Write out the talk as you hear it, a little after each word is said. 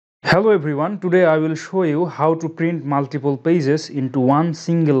Hello everyone, today I will show you how to print multiple pages into one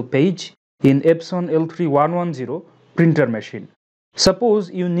single page in Epson L3110 Printer Machine. Suppose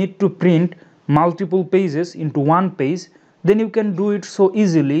you need to print multiple pages into one page, then you can do it so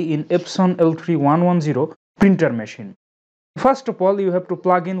easily in Epson L3110 Printer Machine. First of all, you have to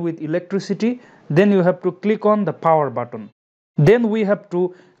plug in with electricity, then you have to click on the power button. Then we have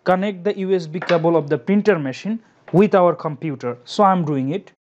to connect the USB cable of the printer machine with our computer. So I am doing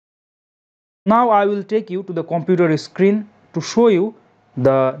it. Now I will take you to the computer screen to show you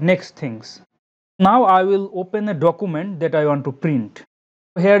the next things. Now I will open a document that I want to print.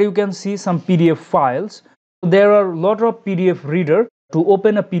 Here you can see some PDF files. There are a lot of PDF reader to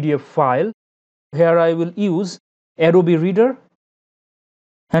open a PDF file. Here I will use Adobe Reader,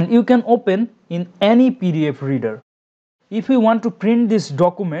 and you can open in any PDF reader. If we want to print this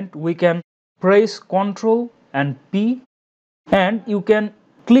document, we can press Ctrl and P, and you can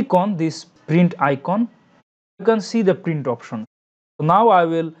click on this print icon. You can see the print option. So now I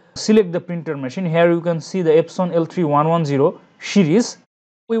will select the printer machine. Here you can see the Epson L3110 series.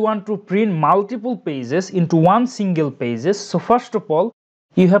 We want to print multiple pages into one single pages. So first of all,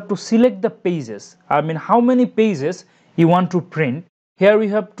 you have to select the pages. How many pages you want to print. Here we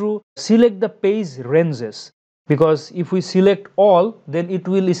have to select the page ranges, because if we select all, then it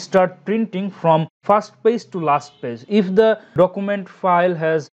will start printing from first page to last page. If the document file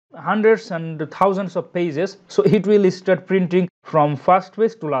has hundreds and thousands of pages, so it will start printing from first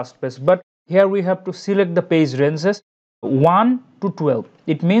page to last page. But here we have to select the page ranges 1 to 12.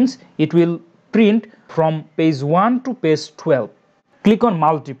 It means it will print from page 1 to page 12. Click on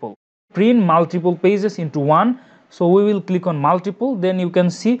multiple. Print multiple pages into one. So we will click on multiple. Then you can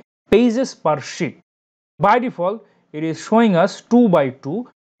see pages per sheet. By default, it is showing us 2 by 2,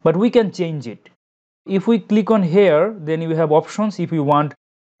 but we can change it. If we click on here, then you have options. If you want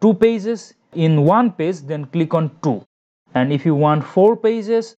 2 pages in one page, then click on 2. And if you want 4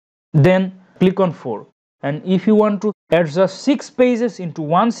 pages, then click on 4. And if you want to adjust 6 pages into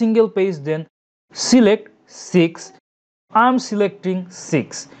one single page, then select 6. I am selecting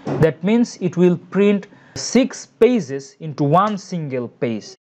 6. That means it will print 6 pages into one single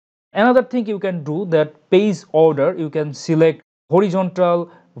page. Another thing you can do, that page order, you can select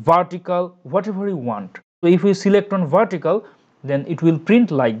horizontal, vertical, whatever you want. So if you select on vertical, then it will print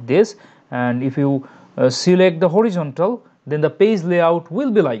like this, and if you select the horizontal, then the page layout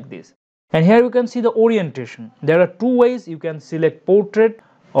will be like this. And here you can see the orientation. There are 2 ways. You can select portrait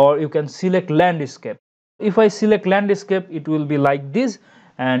or you can select landscape. If I select landscape, it will be like this,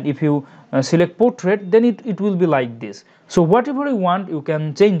 and if you select portrait, then it will be like this. So whatever you want, you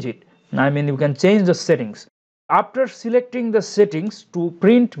can change it. You can change the settings. After selecting the settings to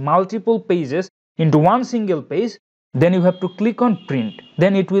print multiple pages into one single page, then you have to click on print.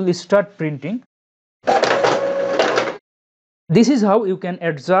 Then it will start printing. This is how you can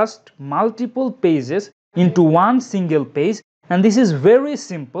adjust multiple pages into one single page, and this is very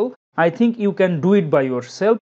simple. I think you can do it by yourself.